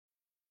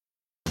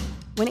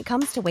When it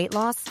comes to weight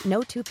loss,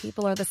 no two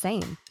people are the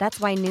same. That's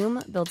why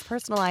Noom builds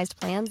personalized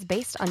plans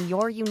based on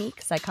your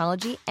unique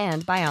psychology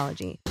and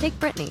biology. Take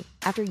Brittany.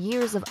 After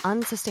years of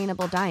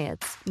unsustainable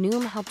diets,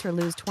 Noom helped her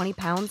lose 20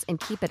 pounds and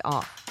keep it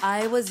off.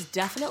 I was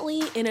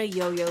definitely in a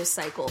yo-yo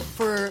cycle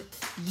for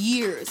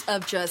years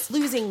of just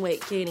losing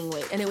weight, gaining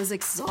weight, and it was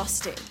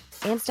exhausting.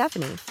 And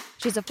Stephanie.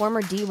 She's a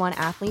former D1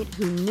 athlete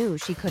who knew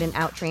she couldn't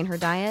outtrain her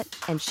diet,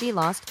 and she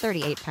lost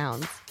 38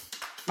 pounds.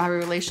 My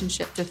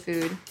relationship to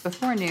food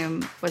before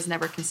Noom was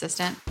never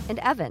consistent. And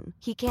Evan,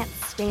 he can't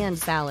stand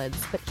salads,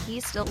 but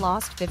he still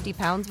lost 50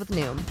 pounds with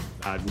Noom.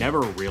 I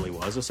never really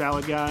was a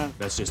salad guy.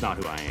 That's just not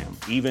who I am.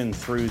 Even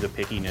through the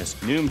pickiness,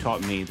 Noom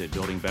taught me that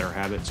building better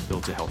habits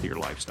builds a healthier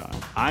lifestyle.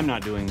 I'm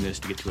not doing this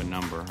to get to a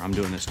number. I'm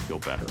doing this to feel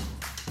better.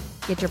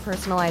 Get your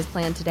personalized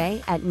plan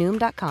today at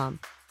Noom.com.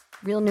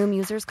 Real Noom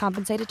users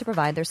compensated to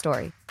provide their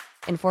story.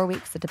 In 4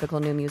 weeks, the typical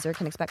Noom user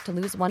can expect to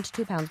lose 1 to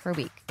 2 pounds per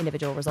week.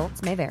 Individual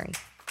results may vary.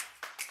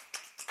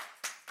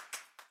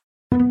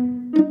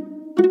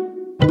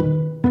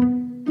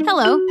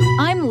 Hello,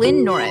 I'm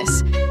Lynn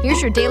Norris.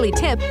 Here's your daily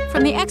tip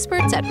from the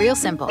experts at Real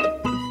Simple.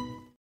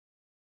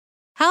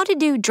 How to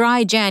do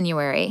dry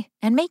January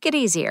and make it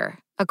easier,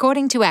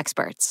 according to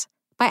experts,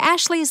 by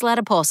Ashley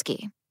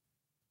Zlatopolsky.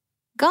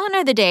 Gone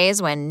are the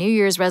days when New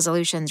Year's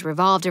resolutions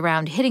revolved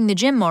around hitting the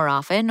gym more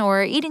often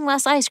or eating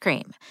less ice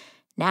cream.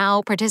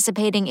 Now,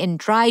 participating in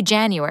dry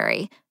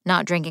January,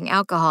 not drinking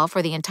alcohol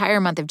for the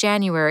entire month of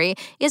January,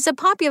 is a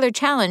popular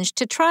challenge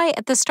to try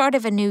at the start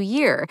of a new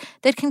year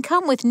that can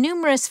come with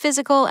numerous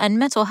physical and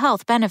mental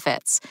health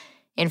benefits.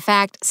 In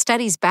fact,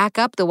 studies back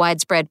up the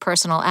widespread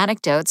personal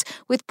anecdotes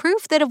with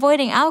proof that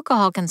avoiding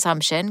alcohol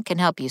consumption can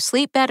help you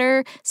sleep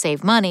better,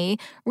 save money,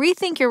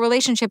 rethink your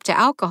relationship to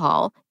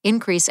alcohol,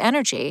 increase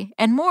energy,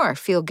 and more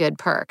feel-good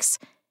perks.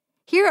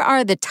 Here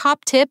are the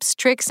top tips,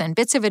 tricks, and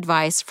bits of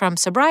advice from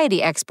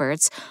sobriety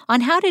experts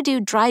on how to do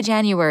dry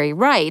January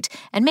right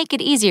and make it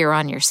easier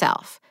on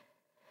yourself.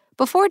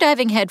 Before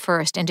diving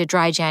headfirst into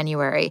dry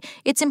January,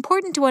 it's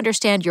important to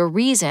understand your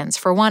reasons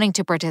for wanting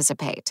to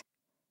participate.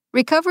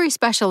 Recovery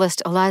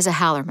specialist Eliza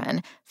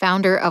Hallerman,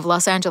 founder of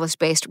Los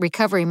Angeles-based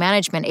recovery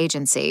management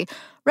agency,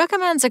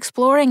 recommends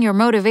exploring your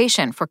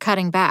motivation for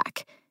cutting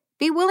back.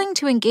 Be willing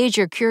to engage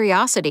your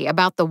curiosity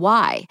about the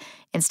why,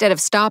 instead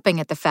of stopping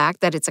at the fact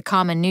that it's a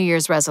common New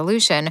Year's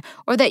resolution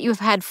or that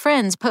you've had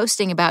friends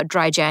posting about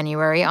dry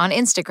January on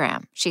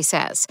Instagram, she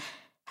says.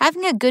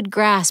 Having a good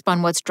grasp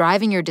on what's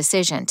driving your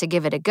decision to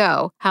give it a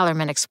go,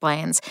 Hallerman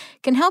explains,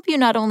 can help you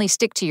not only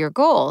stick to your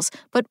goals,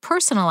 but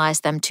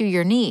personalize them to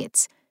your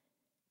needs.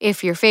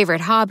 If your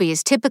favorite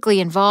hobbies typically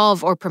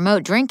involve or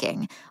promote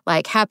drinking,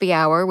 like happy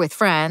hour with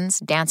friends,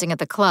 dancing at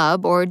the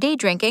club, or day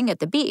drinking at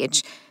the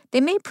beach, they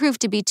may prove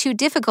to be too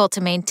difficult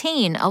to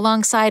maintain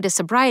alongside a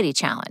sobriety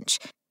challenge.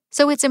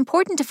 So it's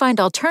important to find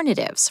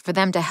alternatives for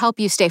them to help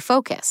you stay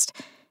focused.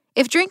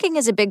 If drinking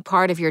is a big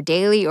part of your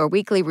daily or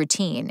weekly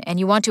routine and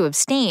you want to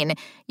abstain,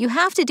 you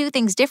have to do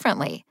things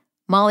differently.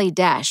 Molly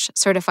Desch,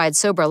 certified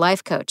sober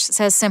life coach,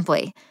 says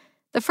simply,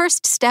 "The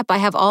first step I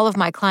have all of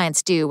my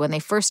clients do when they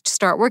first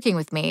start working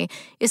with me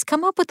is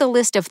come up with a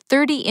list of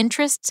 30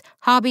 interests,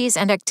 hobbies,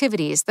 and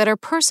activities that are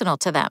personal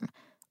to them.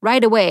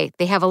 Right away,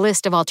 they have a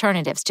list of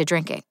alternatives to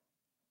drinking."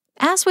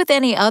 As with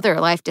any other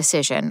life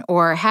decision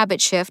or habit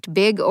shift,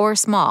 big or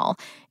small,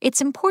 it's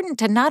important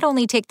to not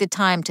only take the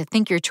time to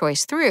think your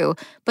choice through,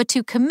 but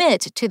to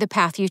commit to the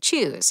path you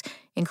choose,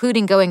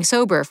 including going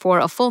sober for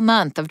a full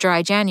month of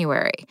dry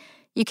January.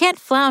 You can't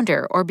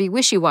flounder or be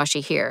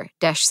wishy-washy here,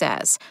 Desch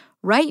says.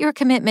 Write your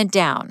commitment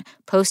down,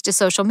 post to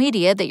social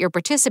media that you're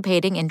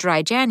participating in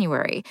dry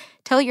January,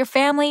 tell your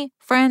family,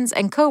 friends,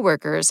 and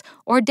coworkers,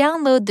 or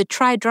download the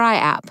Try Dry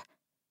app.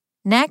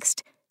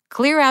 Next,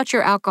 clear out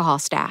your alcohol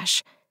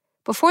stash.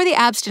 Before the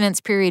abstinence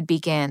period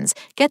begins,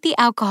 get the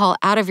alcohol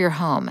out of your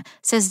home,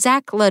 says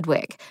Zach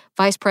Ludwig,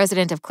 Vice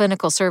President of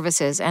Clinical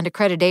Services and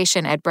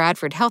Accreditation at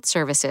Bradford Health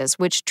Services,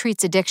 which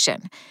treats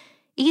addiction.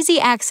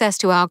 Easy access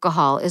to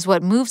alcohol is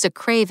what moves a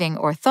craving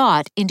or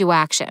thought into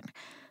action.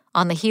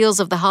 On the heels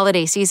of the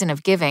holiday season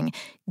of giving,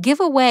 give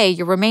away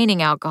your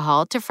remaining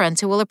alcohol to friends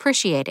who will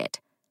appreciate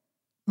it.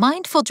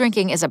 Mindful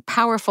drinking is a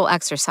powerful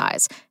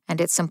exercise,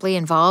 and it simply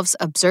involves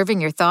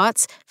observing your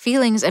thoughts,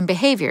 feelings, and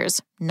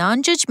behaviors,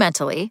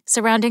 non-judgmentally,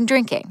 surrounding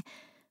drinking.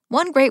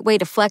 One great way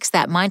to flex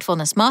that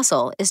mindfulness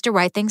muscle is to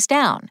write things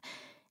down.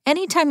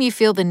 Anytime you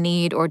feel the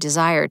need or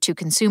desire to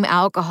consume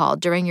alcohol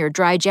during your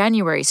dry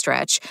January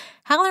stretch,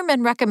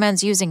 Hallerman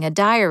recommends using a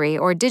diary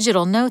or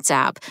digital notes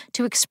app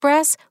to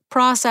express,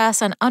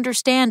 process, and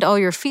understand all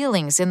your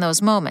feelings in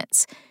those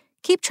moments.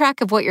 Keep track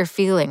of what you're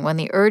feeling when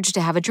the urge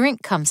to have a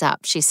drink comes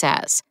up, she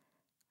says.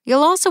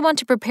 You'll also want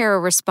to prepare a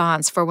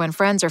response for when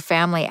friends or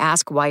family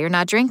ask why you're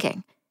not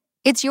drinking.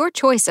 It's your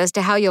choice as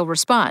to how you'll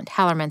respond,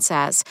 Hallerman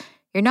says.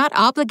 You're not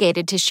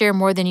obligated to share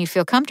more than you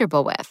feel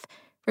comfortable with.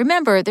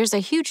 Remember, there's a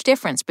huge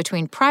difference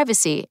between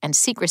privacy and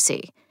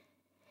secrecy.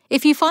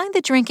 If you find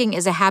that drinking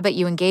is a habit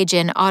you engage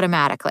in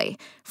automatically,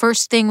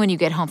 first thing when you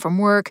get home from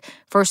work,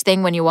 first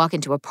thing when you walk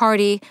into a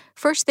party,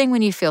 first thing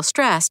when you feel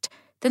stressed,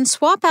 then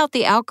swap out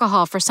the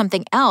alcohol for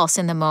something else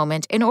in the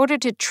moment in order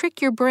to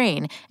trick your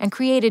brain and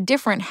create a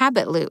different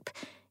habit loop.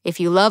 If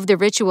you love the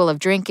ritual of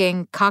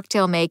drinking,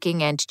 cocktail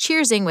making, and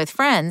cheersing with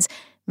friends,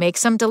 make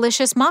some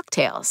delicious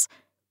mocktails.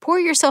 Pour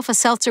yourself a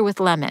seltzer with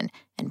lemon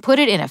and put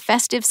it in a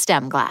festive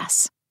stem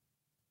glass.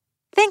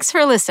 Thanks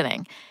for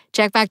listening.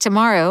 Check back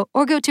tomorrow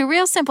or go to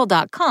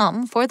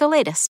realsimple.com for the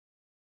latest.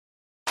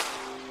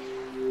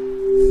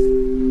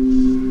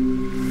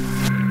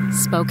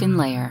 Spoken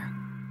Layer.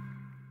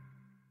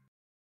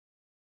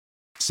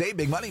 Save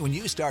big money when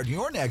you start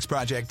your next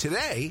project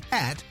today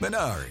at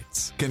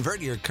Menards.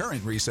 Convert your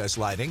current recessed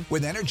lighting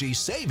with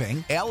energy-saving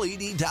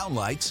LED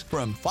downlights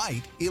from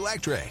Fight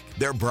Electric.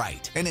 They're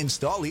bright and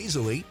install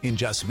easily in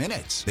just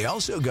minutes. They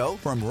also go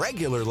from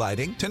regular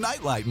lighting to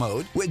nightlight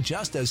mode with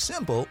just a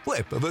simple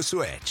flip of a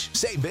switch.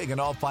 Save big on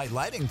all Fight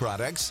lighting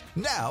products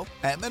now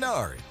at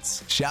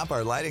Menards. Shop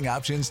our lighting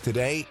options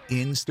today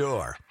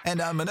in-store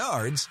and on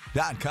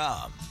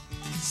Menards.com.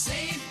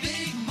 Save